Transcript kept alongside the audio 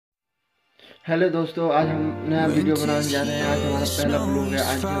Hello दोस्तों, आज हम नया वीडियो बनाने जा रहे हैं। आज हमारा पहला ब्लॉग है।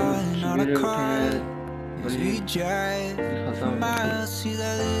 आज हम सवेरे उठे हैं, दिखाता हूँ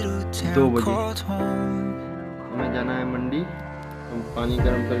 2 बजे। हमें जाना है मंडी। हम पानी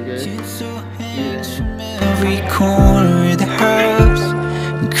गर्म करके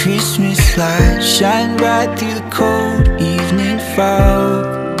Christmas lights shine bright through the cold evening fog.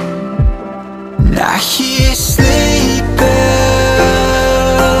 And I hear sleigh bells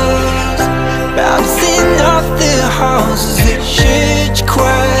bouncing off the halls as the church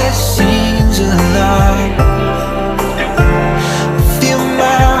choir sings along. Feel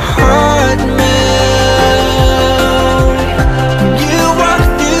my heart melt when you walk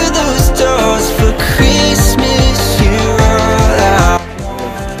through those doors for Christmas. You're all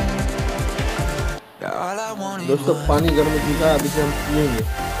I want. दोस्तों, पानी गर्म हो चुका है। अभी से हम पिएंगे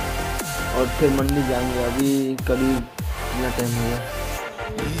और फिर मंडी जाएंगे। अभी करीब कितना टाइम हो गया?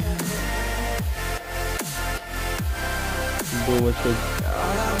 2:25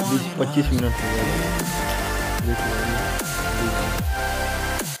 हो गया।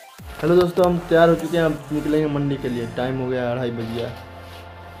 हेलो दोस्तों, हम तैयार हो चुके हैं। अब निकलेंगे मंडी के लिए। टाइम हो गया 2:30 बज गया।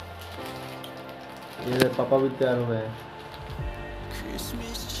 ये पापा भी तैयार हो गए हैं,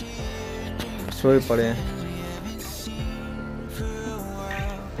 सोए पड़े हैं।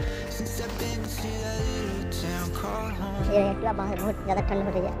 बाहर बहुत ज़्यादा ठंड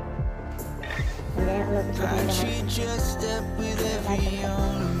हो रही है।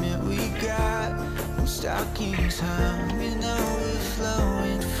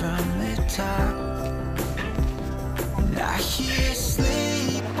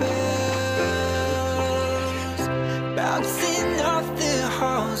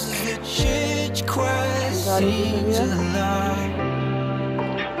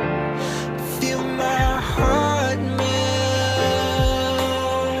 Feel my heart melt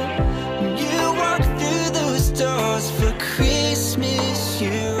when you walk through those doors for Christmas.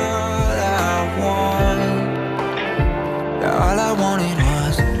 You're all I want. All I wanted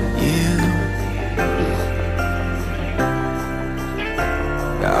was you.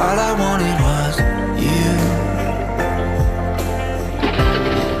 All I wanted was you.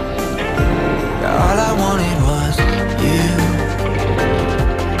 All I wanted was you.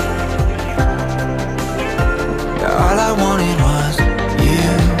 All I wanted was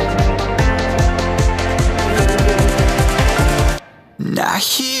you. And I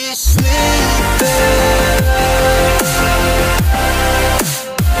hear sleigh bells.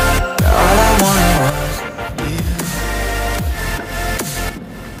 All I wanted was you.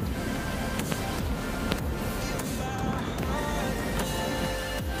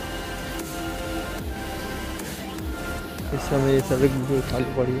 इस समय ये सड़क बिल्कुल खाली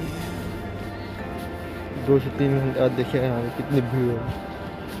पड़ी है। 2 से 3 घंटे बाद देखिए यहाँ पे कितनी भीड़ है।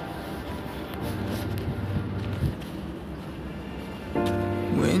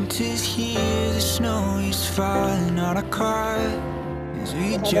 Winter's here, the snow is falling on our car as we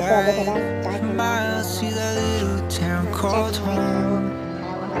drive for miles to that little town called home.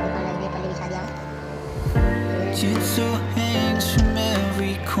 Tinsel hangs from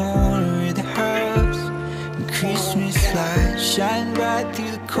every corner of the house, and Christmas lights shine bright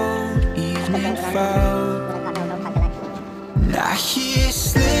through the cold evening fog. And I hear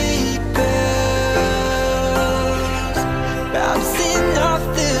sleigh bells bouncing off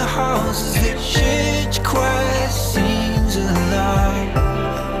the halls as the church choir sings along.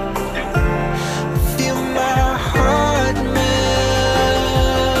 Feel my heart melt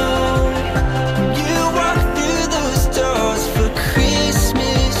when you walk through those doors for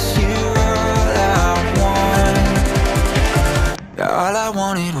Christmas. You're all I want. All I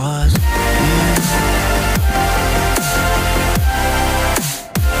wanted was you.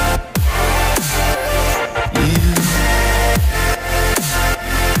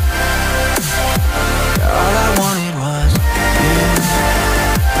 All I wanted was you.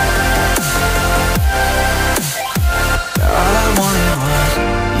 All I wanted was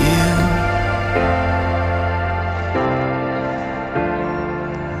you.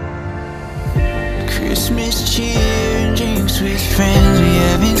 Christmas cheer and drinks with friends we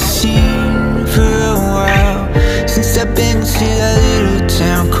haven't seen for a while, since I've been to that little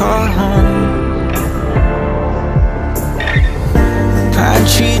town called home. Pine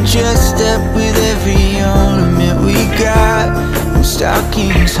tree dressed up with every ornament we got, and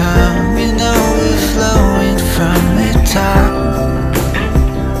stockings hung with overflowing from the top.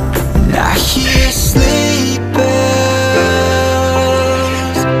 And I hear sleigh bells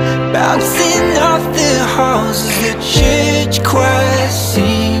bouncing off the halls as the church choir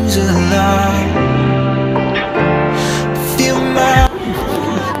sings along. Feel my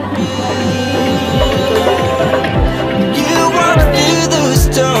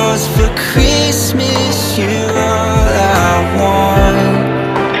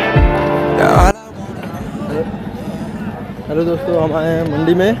हम आए हैं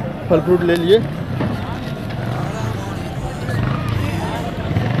मंडी में, फल fruit ले लिए।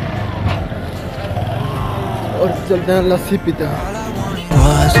 और चलते हैं लस्सी पीते हैं।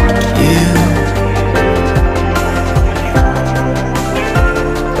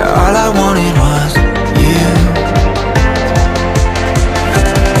 All I wanted was you.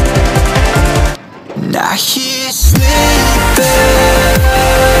 Now he's sleeping.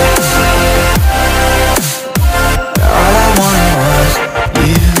 All I wanted was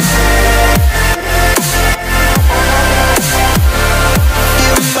you.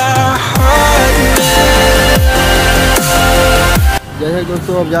 Feel my heart melt. जैसे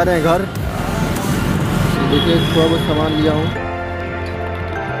दोस्तों अब जा रहे हैं घर। देखिए थोड़ा बहुत सामान लिया हूँ।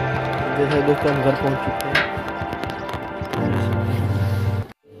 जैसे दोस्तों हम घर पहुँच चुके हैं।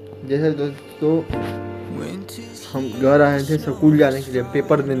 जैसे दोस्तों हम घर आए थे स्कूल जाने के लिए,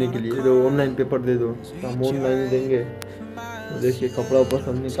 पेपर देने के लिए। तो ऑनलाइन पेपर दे दो, तो हम ऑनलाइन देंगे। तो देखिए कपड़ा ऊपर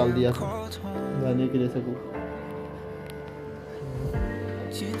सब निकाल दिया था जाने के लिए स्कूल।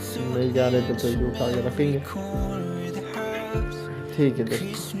 नहीं जा रहे तो फिर जो उठा के रखेंगे। ठीक है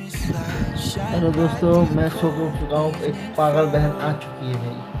दोस्तों। हेलो दोस्तों, मैं सो चुका हूँ। एक पागल बहन आ चुकी है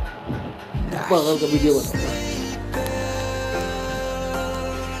मेरी, पागल का वीडियो बना।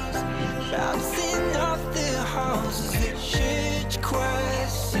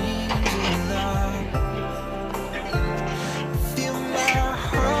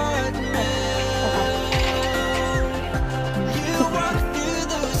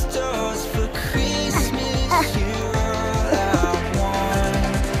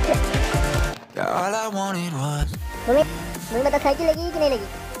 All I wanted was तुम्हें बता साइकिल लगी कि नहीं लगी?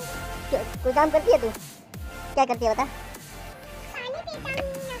 कोई काम करती है तू? क्या करती है बता?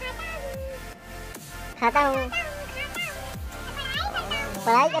 खाता हूँ।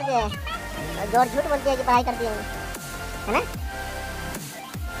 पढ़ाई करते हैं और झूठ बोलती है कि पढ़ाई करती है ना?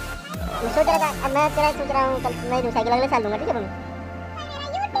 मैं सोच रहा था, अब मैं तेरा सोच रहा हूँ कल नहीं दूँ साइकिल, अगले साल दूँगा। ठीक है बनो?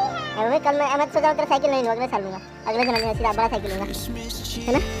 अरे कल मैं सोच रहा हूँ तेरा साइकिल नहीं लूँगा, अगले साल लूँगा। अगले साल मैं सीधा बड़ा साइकिल लूँगा,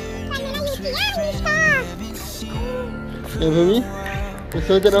 है ना? भूमि तो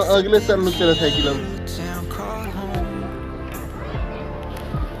सोच रहा हूँ अगले साल में तेरा साइकिल हम।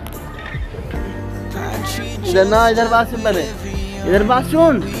 इधर ना, इधर बात सुन पहले, इधर बात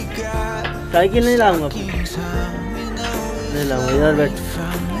सुन। साइकिल नहीं लाऊंगा, नहीं लाऊंगा। इधर बैठ,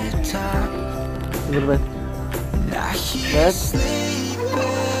 इधर बैठ, बैठ।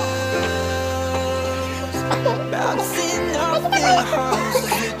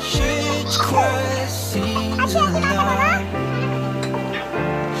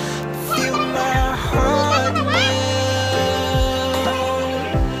 Feel my heart melt.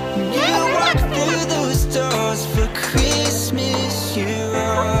 You walk through those doors for Christmas. You're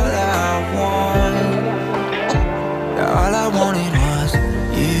all I want. All I wanted was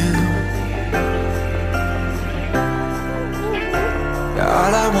you.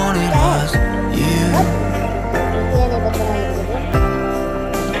 All I wanted was you.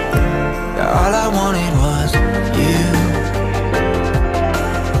 All I wanted was you.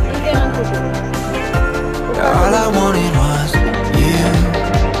 All I wanted was you.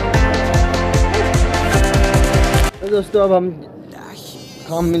 तो दोस्तों अब हम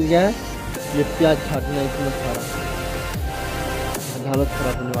काम मिल गया है। ये प्याज छाटना है, इसमें सारा हालत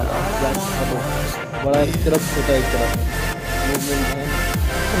खराब होने वाला है। प्याज छाटो, बड़ा एक तरफ, छोटा एक तरफ।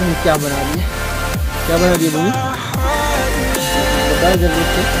 क्या बना दिया, क्या बना दिया भूमि? बताओ जल्दी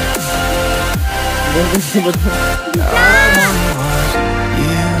से, जल्दी से बताओ।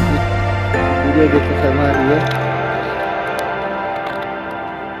 वीडियो देखो शर्मा रही है।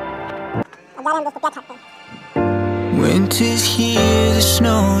 Winter's here, the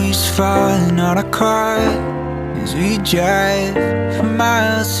snow is falling on our car as we drive for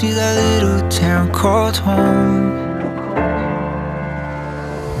miles to that little town called home.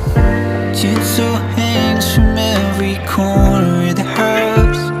 Tinsel hangs from every corner of the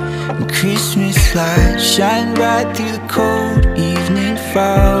house, and Christmas lights shine bright through the cold evening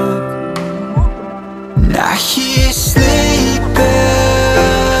fog. And I hear sleigh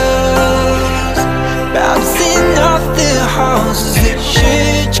bells bouncing off the halls as the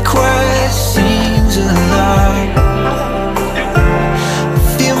church choir sings along.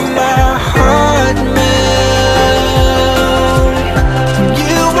 Feel my heart melt.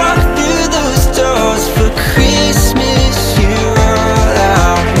 You walk through those doors for Christmas. You're all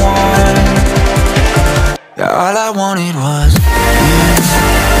I want. All I wanted was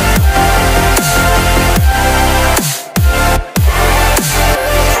you.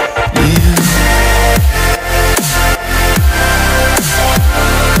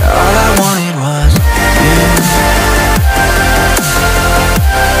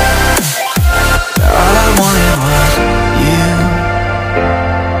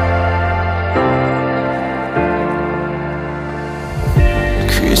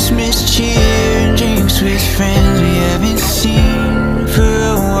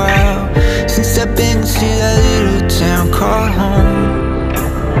 to that little town called home.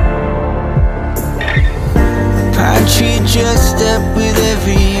 Pine tree dressed up with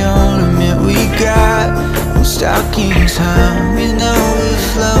every ornament we got. No stockings hung, we know we're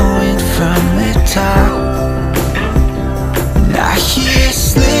flowing from the top. And I hear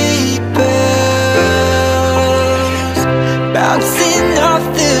sleepers bouncing off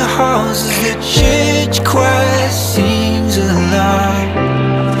the halls as the church choir sings along.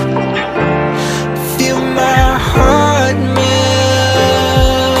 Feel my heart melt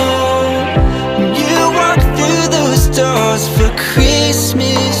when you walk through those doors for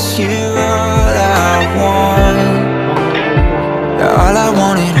Christmas. You're all I want. All I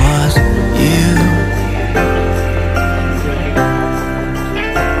wanted was you.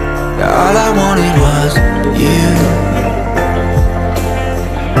 All I wanted was you.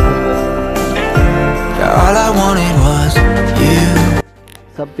 All I wanted was you.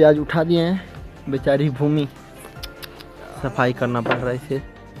 सब प्याज उठा दिए हैं, बेचारी भूमि सफाई करना पड़ रहा है इसे।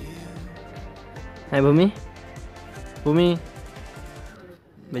 है भूमि, भूमि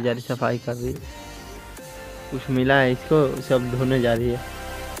बेचारी सफाई कर रही है। कुछ मिला है इसको, सब धोने जा रही है।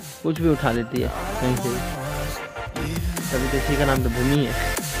 कुछ भी उठा लेती है कहीं से। तभी तो इसी का नाम तो भूमि है।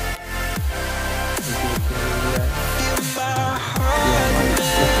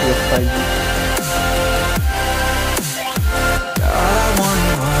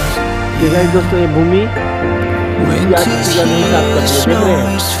 दोस्तों ये भूमि नहीं साफ करती है, देख रहे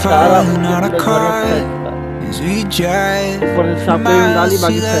हैं सारा ऊपर साफ करके डाली,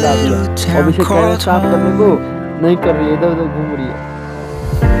 बाकी फैला दिया। अब इसे कह रहे साफ करने को, नहीं कर रही है, इधर उधर घूम रही है।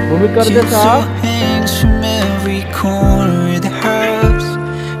 भूमि कर दे साफ।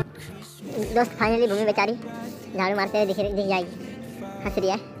 दोस्त फाइनली भूमि बेचारी झाड़ू मारते हुए दिख जाएगी, हंस रही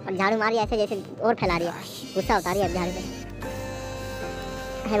है और झाड़ू मारी ऐसे जैसे और फैला रही है। गुस्सा उतारी है अब झाड़ू पे।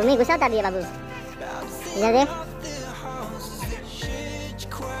 है भूमि, गुस्सा उतार दिया बाबू। इधर देख,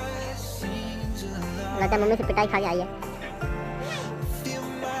 लगता है मम्मी से पिटाई खा के आई है।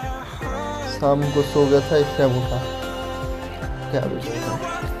 शाम को सो गया था, इस टाइम उठा। क्या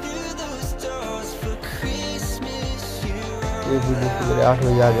ये वीडियो 8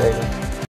 बजे आ जाएगा।